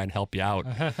just going to try and help you out.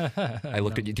 I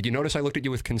looked at you. Did you notice I looked at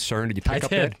you with concern? Did you pick up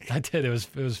that? I did. It was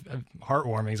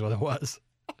heartwarming, is what it was.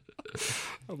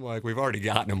 I'm like, we've already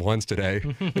gotten him once today,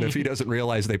 and if he doesn't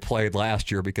realize they played last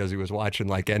year because he was watching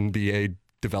NBA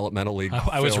developmental league.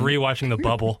 I was rewatching The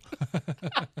Bubble.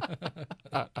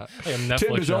 Tim,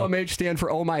 does OMH stand for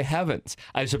Oh My Heavens?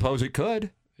 I suppose it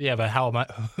could. Yeah, but how am I?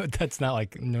 That's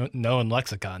not known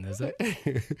lexicon, is it?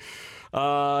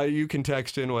 You can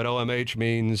text in what OMH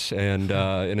means and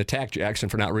attack Jackson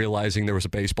for not realizing there was a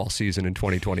baseball season in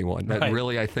 2021. That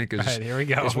really, I think, is, here we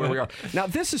go. is where we are. Now,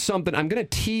 this is something, I'm going to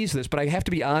tease this, but I have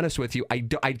to be honest with you.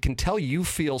 I can tell you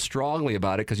feel strongly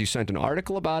about it because you sent an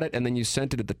article about it and then you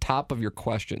sent it at the top of your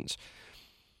questions.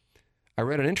 I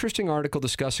read an interesting article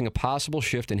discussing a possible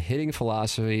shift in hitting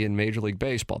philosophy in Major League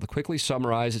Baseball. To quickly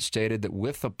summarize, it stated that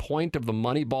with the point of the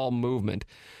Moneyball movement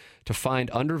to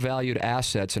find undervalued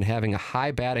assets and having a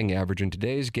high batting average in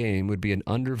today's game would be an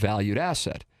undervalued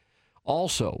asset.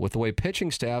 Also, with the way pitching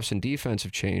staffs and defense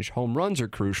have changed, home runs are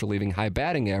crucial, leaving high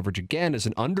batting average again as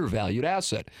an undervalued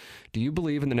asset. Do you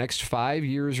believe in the next 5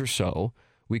 years or so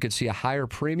we could see a higher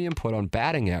premium put on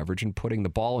batting average and putting the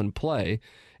ball in play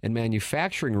and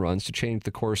manufacturing runs to change the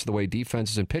course of the way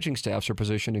defenses and pitching staffs are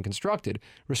positioned and constructed,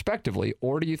 respectively?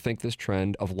 Or do you think this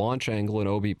trend of launch angle and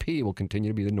OBP will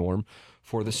continue to be the norm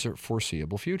for the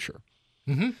foreseeable future?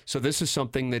 Mm-hmm. So this is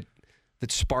something that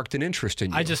sparked an interest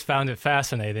in you. I just found it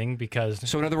fascinating because...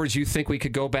 So in other words, you think we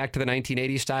could go back to the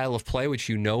 1980 style of play, which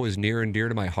you know is near and dear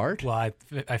to my heart? Well,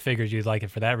 I figured you'd like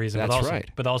it for that reason. That's right.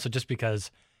 But also just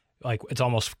because... it's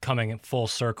almost coming full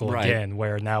circle again,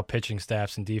 where now pitching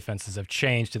staffs and defenses have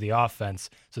changed to the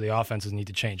offense, so the offenses need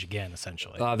to change again,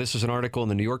 essentially. This is an article in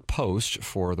the New York Post,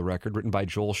 for the record, written by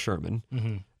Joel Sherman,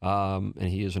 and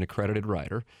he is an accredited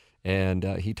writer, and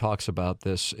he talks about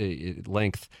this at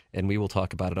length, and we will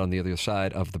talk about it on the other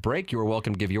side of the break. You are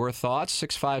welcome to give your thoughts.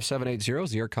 65780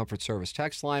 is the Air Comfort Service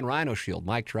text line. Rhino Shield,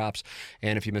 mic drops,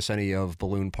 and if you miss any of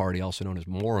Balloon Party, also known as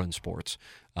Moron Sports,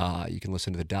 you can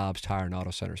listen to the Dobbs Tire and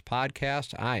Auto Centers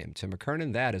podcast. I am Tim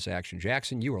McKernan. That is Action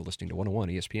Jackson. You are listening to 101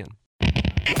 ESPN.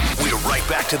 We're right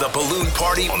back to the Balloon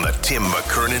Party on the Tim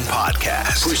McKernan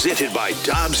podcast. Presented by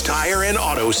Dobbs Tire and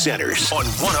Auto Centers on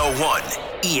 101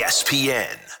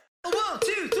 ESPN. 1,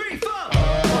 2, 3, 4.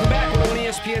 Welcome back. 101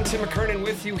 ESPN. Tim McKernan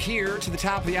with you here to the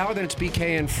top of the hour. Then it's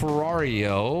BK and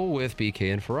Ferrario with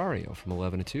BK and Ferrario from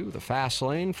 11 to 2. The Fast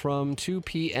Lane from 2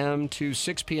 p.m. to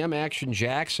 6 p.m. Action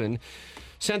Jackson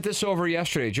sent this over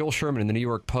yesterday. Joel Sherman in the New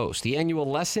York Post. The annual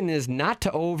lesson is not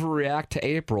to overreact to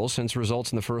April, since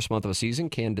results in the first month of a season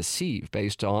can deceive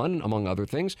based on, among other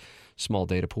things, small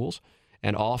data pools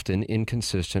and often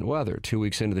inconsistent weather. 2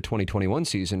 weeks into the 2021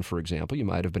 season, for example, you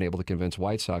might have been able to convince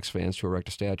White Sox fans to erect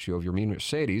a statue of your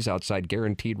Mercedes outside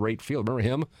Guaranteed Rate Field. Remember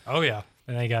him? Oh, yeah.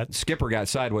 And Skipper got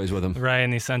sideways with him. Right,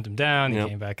 and he sent him down. He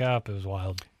came back up. It was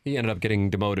wild. He ended up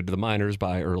getting demoted to the minors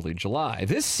by early July.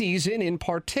 This season in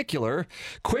particular,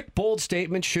 quick, bold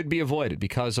statements should be avoided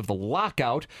because of the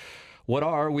lockout. What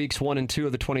are weeks 1 and 2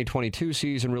 of the 2022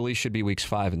 season really should be weeks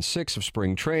 5 and 6 of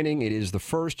spring training. It is the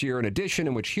first year in addition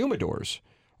in which humidors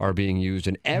are being used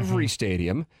in every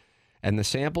stadium, and the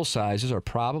sample sizes are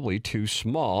probably too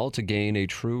small to gain a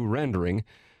true rendering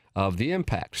of the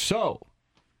impact. So,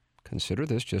 consider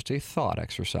this just a thought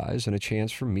exercise and a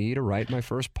chance for me to write my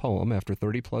first poem after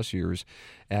 30-plus years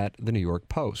at the New York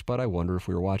Post. But I wonder if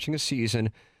we were watching a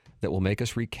season that will make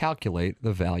us recalculate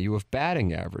the value of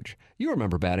batting average. You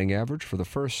remember batting average for the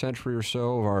first century or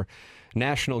so of our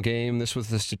national game. This was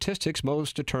the statistics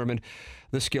most determined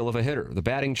the skill of a hitter. The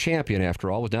batting champion,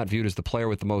 after all, was not viewed as the player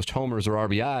with the most homers or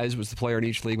RBIs. It was the player in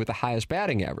each league with the highest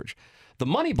batting average. The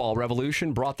Moneyball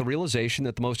revolution brought the realization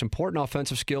that the most important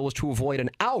offensive skill was to avoid an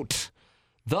out.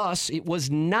 Thus, it was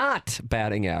not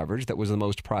batting average that was the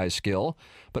most prized skill,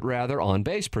 but rather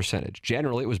on-base percentage.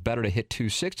 Generally, it was better to hit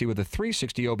 260 with a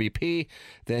 360 OBP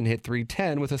than hit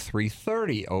 310 with a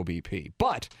 330 OBP.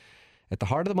 But at the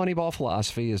heart of the Moneyball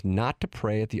philosophy is not to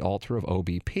pray at the altar of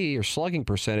OBP or slugging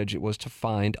percentage. It was to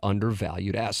find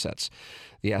undervalued assets.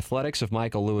 The athletics of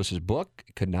Michael Lewis's book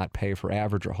could not pay for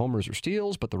average or homers or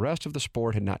steals, but the rest of the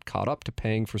sport had not caught up to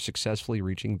paying for successfully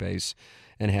reaching base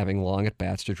and having long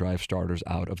at-bats to drive starters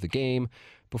out of the game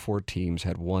before teams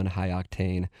had one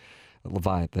high-octane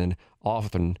Leviathan,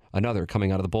 often another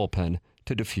coming out of the bullpen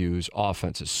to diffuse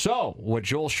offenses. So what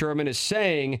Joel Sherman is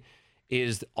saying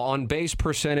is on-base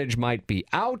percentage might be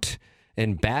out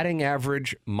and batting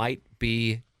average might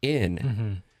be in.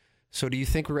 Mm-hmm. So do you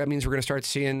think that means we're going to start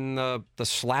seeing the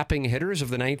slapping hitters of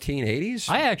the 1980s?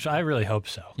 I really hope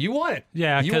so. You want it.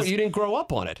 Yeah. You didn't grow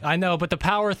up on it. I know, but the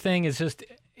power thing is just,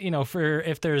 for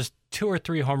if there's 2 or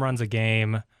 3 home runs a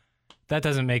game, that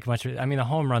doesn't make much. I mean, a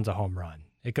home run's a home run.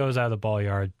 It goes out of the ball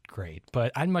yard, great.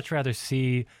 But I'd much rather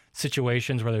see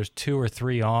situations where there's 2 or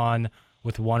 3 on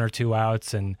with 1 or 2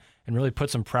 outs and really put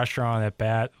some pressure on at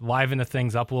bat, liven the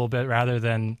things up a little bit rather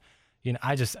than,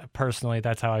 I just personally,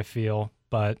 that's how I feel.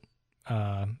 But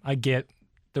I get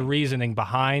the reasoning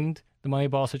behind the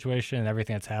Moneyball situation and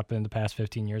everything that's happened in the past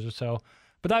 15 years or so.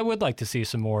 But I would like to see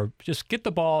some more. Just get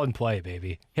the ball and play,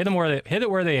 baby. Hit it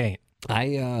where they ain't.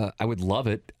 I would love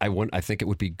it. I think it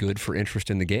would be good for interest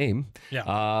in the game.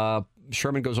 Yeah.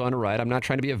 Sherman goes on to write, I'm not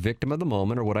trying to be a victim of the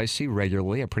moment or what I see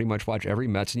regularly. I pretty much watch every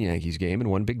Mets and Yankees game, and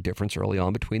one big difference early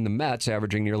on between the Mets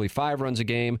averaging nearly 5 runs a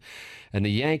game and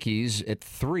the Yankees at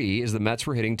 3 is the Mets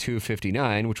were hitting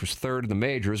 259, which was third in the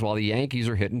majors, while the Yankees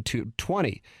are hitting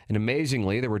 220. And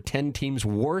amazingly, there were 10 teams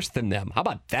worse than them. How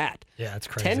about that? Yeah, that's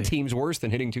crazy. 10 teams worse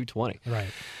than hitting 220. Right.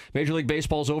 Major League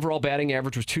Baseball's overall batting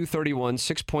average was 231,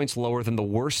 6 points lower than the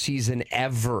worst season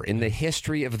ever in the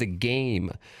history of the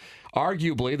game.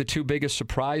 Arguably, the 2 biggest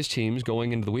surprise teams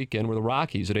going into the weekend were the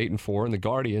Rockies at 8-4 and the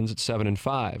Guardians at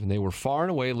 7-5, and they were far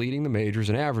and away leading the majors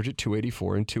in average at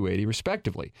 284 and 280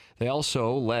 respectively. They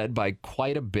also led by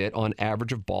quite a bit on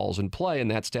average of balls in play, and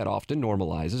that stat often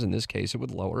normalizes. In this case, it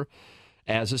would lower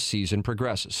as a season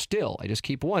progresses. Still, I just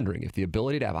keep wondering if the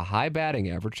ability to have a high batting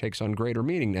average takes on greater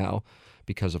meaning now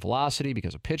because of velocity,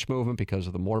 because of pitch movement, because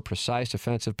of the more precise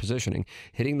defensive positioning.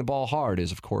 Hitting the ball hard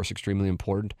is, of course, extremely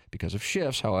important because of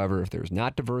shifts. However, if there's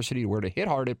not diversity where to hit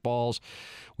hard hit balls,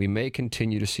 we may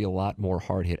continue to see a lot more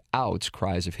hard hit outs,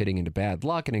 cries of hitting into bad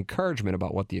luck, and encouragement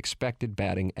about what the expected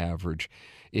batting average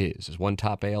is. As one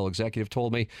top AL executive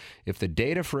told me, if the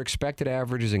data for expected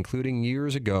averages, including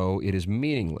years ago, it is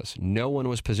meaningless. No one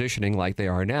was positioning like they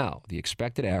are now. The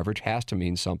expected average has to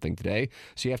mean something today.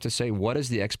 So you have to say, what is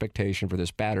the expectation for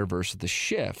this batter versus the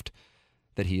shift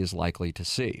that he is likely to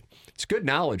see? It's good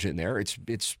knowledge in there. It's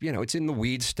in the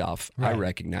weeds stuff. Right. I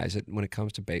recognize it. When it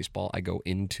comes to baseball, I go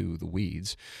into the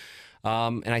weeds.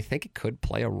 And I think it could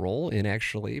play a role in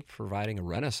actually providing a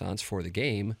renaissance for the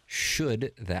game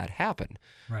should that happen.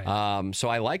 Right. So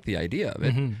I like the idea of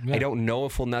it. Mm-hmm, yeah. I don't know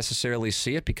if we'll necessarily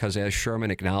see it because, as Sherman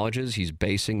acknowledges, he's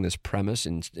basing this premise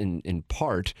in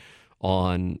part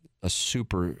on a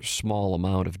super small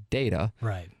amount of data.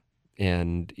 Right.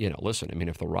 And, listen, I mean,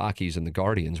 if the Rockies and the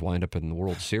Guardians wind up in the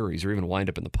World Series or even wind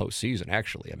up in the postseason,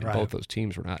 actually, I mean, right. Both those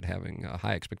teams were not having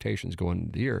high expectations going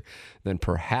into the year, then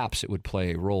perhaps it would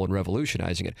play a role in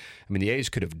revolutionizing it. I mean, the A's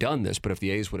could have done this, but if the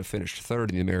A's would have finished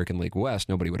third in the American League West,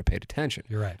 nobody would have paid attention.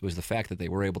 You're right. It was the fact that they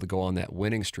were able to go on that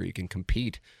winning streak and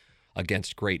compete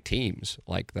against great teams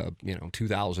like the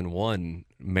 2001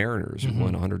 Mariners who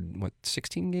won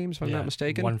 16 games, if I'm not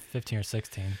mistaken? Won 15 or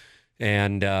 16.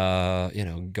 And,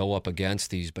 go up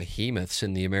against these behemoths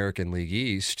in the American League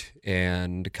East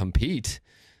and compete,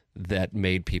 that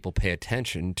made people pay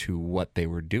attention to what they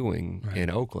were doing in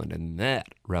Oakland, and that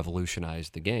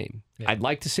revolutionized the game. Yeah. I'd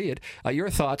like to see it. Your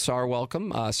thoughts are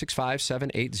welcome,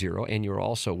 65780, and you're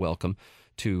also welcome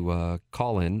to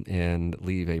call in and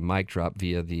leave a mic drop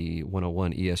via the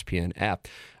 101 ESPN app.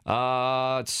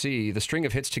 Let's see. The string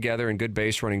of hits together and good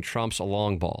base running trumps a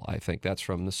long ball. I think that's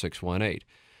from the 618.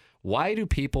 Why do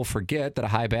people forget that a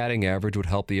high batting average would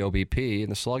help the OBP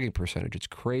and the slugging percentage? It's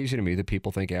crazy to me that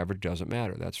people think average doesn't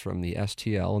matter. That's from the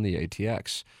STL and the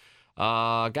ATX.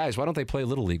 Guys, why don't they play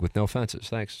Little League with no fences?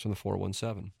 Thanks. It's from the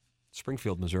 417.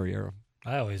 Springfield, Missouri era.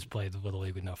 I always played the Little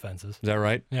League with no fences. Is that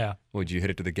right? Yeah. Would you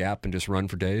hit it to the gap and just run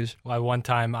for days? Well, one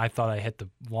time I thought I hit the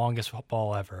longest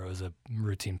ball ever. It was a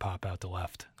routine pop out to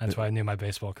left. That's why I knew my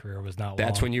baseball career was not long.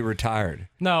 That's when you retired?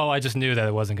 No, I just knew that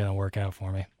it wasn't going to work out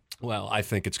for me. Well, I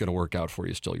think it's going to work out for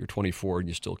you still. You're 24 and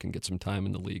you still can get some time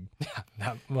in the league.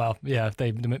 Well, yeah, if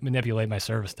they manipulate my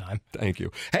service time. Thank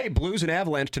you. Hey, Blues and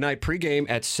Avalanche tonight, pregame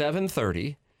at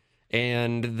 7:30.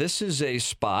 And this is a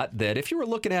spot that if you were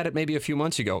looking at it maybe a few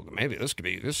months ago, maybe this could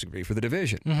be for the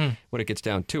division. When it gets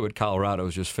down to it,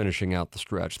 Colorado's just finishing out the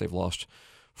stretch. They've lost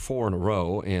 4 in a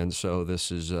row, and so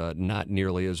this is not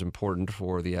nearly as important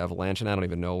for the Avalanche. And I don't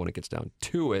even know when it gets down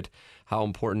to it how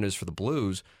important it is for the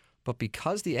Blues. But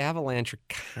because the Avalanche are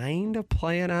kind of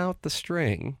playing out the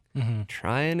string,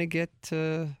 trying to get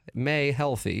May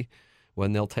healthy,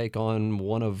 when they'll take on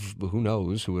one of who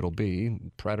knows who it'll be,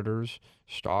 Predators,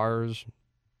 Stars,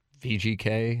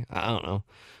 VGK, I don't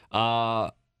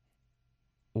know.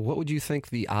 What would you think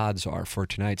the odds are for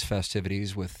tonight's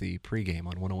festivities with the pregame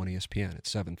on 101 ESPN at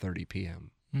 7:30 p.m.?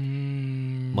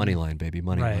 Moneyline, baby,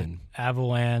 moneyline.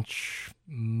 Avalanche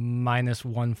minus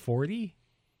 140?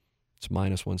 It's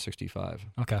minus 165.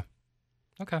 Okay.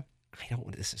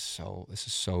 This is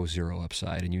so zero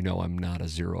upside, and you know I'm not a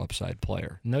zero upside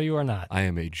player. No, you are not. I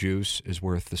am a juice is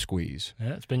worth the squeeze.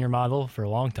 Yeah, it's been your model for a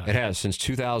long time. It has since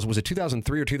 2000. Was it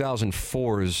 2003 or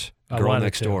 2004's Girl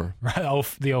Next Door? Right,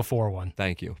 the 04 one.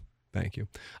 Thank you.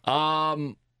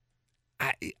 I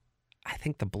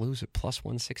think the Blues at plus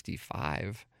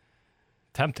 165.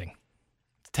 Tempting.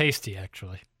 It's tasty,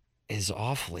 actually. Is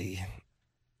awfully.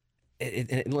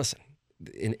 And listen,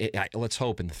 let's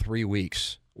hope in 3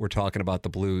 weeks we're talking about the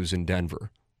Blues in Denver,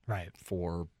 right,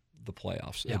 for the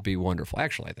playoffs. It'd be wonderful.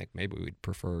 Actually, I think maybe we'd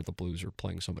prefer the Blues are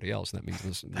playing somebody else, and that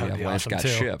means the Avalanche got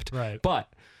shipped. Right.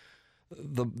 But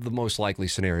the most likely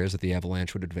scenario is that the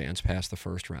Avalanche would advance past the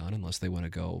first round unless they want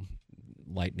to go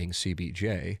Lightning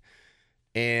CBJ,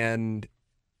 and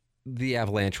the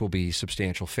Avalanche will be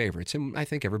substantial favorites, and I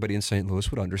think everybody in St.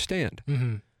 Louis would understand.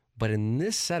 But in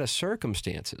this set of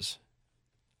circumstances,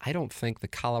 I don't think the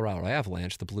Colorado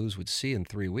Avalanche the Blues would see in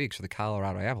 3 weeks or the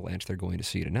Colorado Avalanche they're going to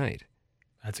see tonight.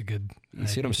 That's a good... You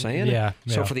see what I'm saying? Yeah.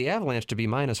 So for the Avalanche to be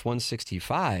minus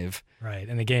 165... Right,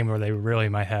 in a game where they really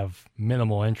might have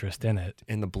minimal interest in it.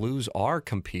 And the Blues are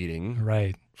competing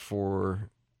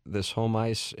for this home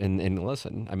ice. And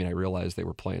listen, I mean, I realize they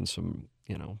were playing some,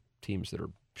 teams that are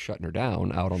shutting her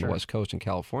down out on the West Coast in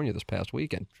California this past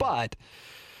weekend. But...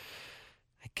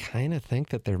 I kind of think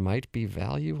that there might be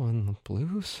value on the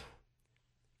Blues.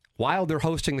 While they're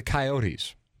hosting the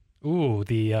Coyotes. Ooh,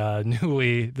 the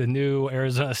new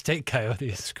Arizona State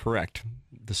Coyotes. That's correct.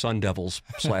 The Sun Devils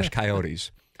 / Coyotes.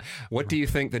 What do you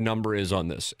think the number is on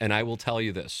this? And I will tell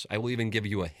you this. I will even give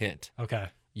you a hint. Okay.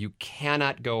 You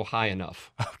cannot go high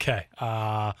enough. Okay.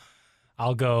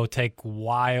 I'll go take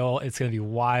Wild. It's going to be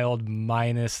Wild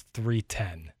minus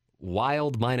 310.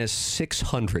 Wild minus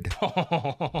 600.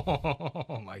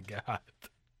 Oh, my God.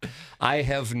 I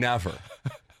have never,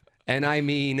 and I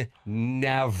mean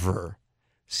never,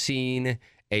 seen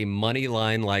a money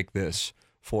line like this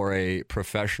for a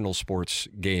professional sports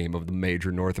game of the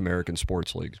major North American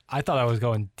sports leagues. I thought I was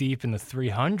going deep in the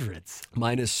 300s.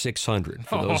 Minus 600.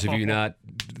 For those of you not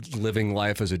living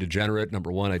life as a degenerate,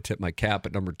 number one, I tip my cap.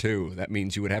 But number two, that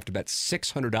means you would have to bet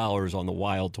 $600 on the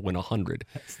Wild to win 100.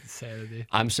 That's insanity.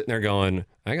 I'm sitting there going,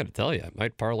 I got to tell you, I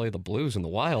might parlay the Blues and the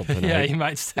Wild tonight. Yeah, you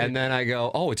might say. And then I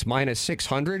go, oh, it's minus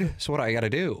 600? So what do I got to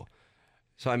do?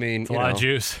 So, I mean, it's a lot of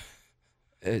juice.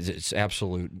 It's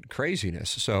absolute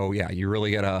craziness. So yeah, you really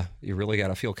gotta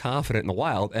feel confident in the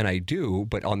Wild, and I do.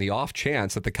 But on the off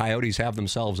chance that the Coyotes have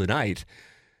themselves a night,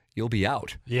 you'll be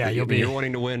out. Yeah, You're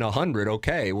wanting to win 100.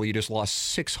 Okay, well you just lost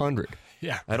 600.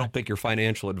 Yeah, I don't think your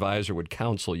financial advisor would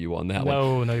counsel you on that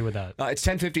one. No, you would not. It's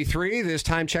 10:53. This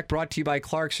time check brought to you by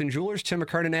Clarkson Jewelers. Tim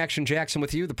McKernan, Action Jackson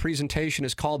with you. The presentation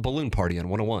is called Balloon Party on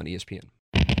 101 ESPN.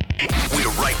 We're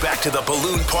right back to the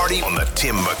balloon party on the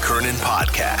Tim McKernan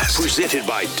Podcast. Presented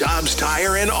by Dobbs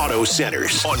Tire and Auto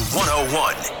Centers on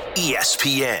 101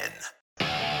 ESPN.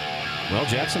 Well,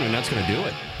 Jackson, and that's going to do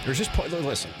it.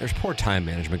 There's poor time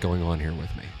management going on here with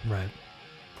me. Right.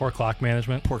 Poor clock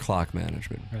management. Poor clock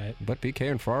management. Right. But BK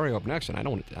and Ferrari up next, and I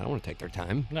don't want to take their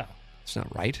time. No. It's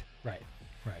not right. Right.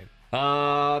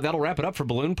 That'll wrap it up for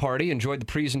Balloon Party. Enjoyed the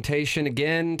presentation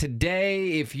again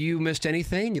today. If you missed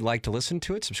anything, you'd like to listen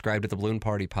to it, subscribe to the Balloon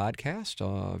Party podcast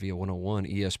via 101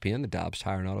 ESPN, the Dobbs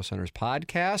Tire and Auto Centers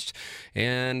podcast.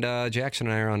 And Jackson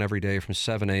and I are on every day from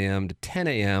 7 a.m. to 10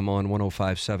 a.m. on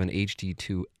 105.7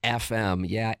 HD2 FM.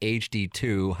 Yeah,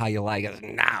 HD2. How you like it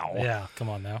now? Yeah, come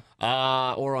on now.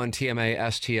 Or on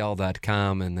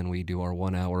TMASTL.com, and then we do our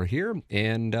 1 hour here,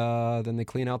 and then they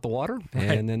clean out the water,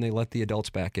 and then they let the adults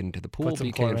back into the pool.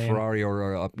 BK and Ferrari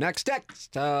are up next.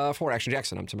 For Action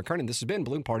Jackson, I'm Tim McKernan. This has been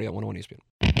Balloon Party at 101 ESPN.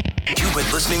 You've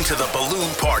been listening to the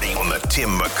Balloon Party on the Tim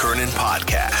McKernan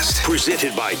Podcast.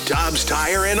 Presented by Dobbs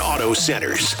Tire and Auto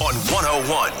Centers on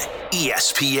 101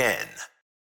 ESPN.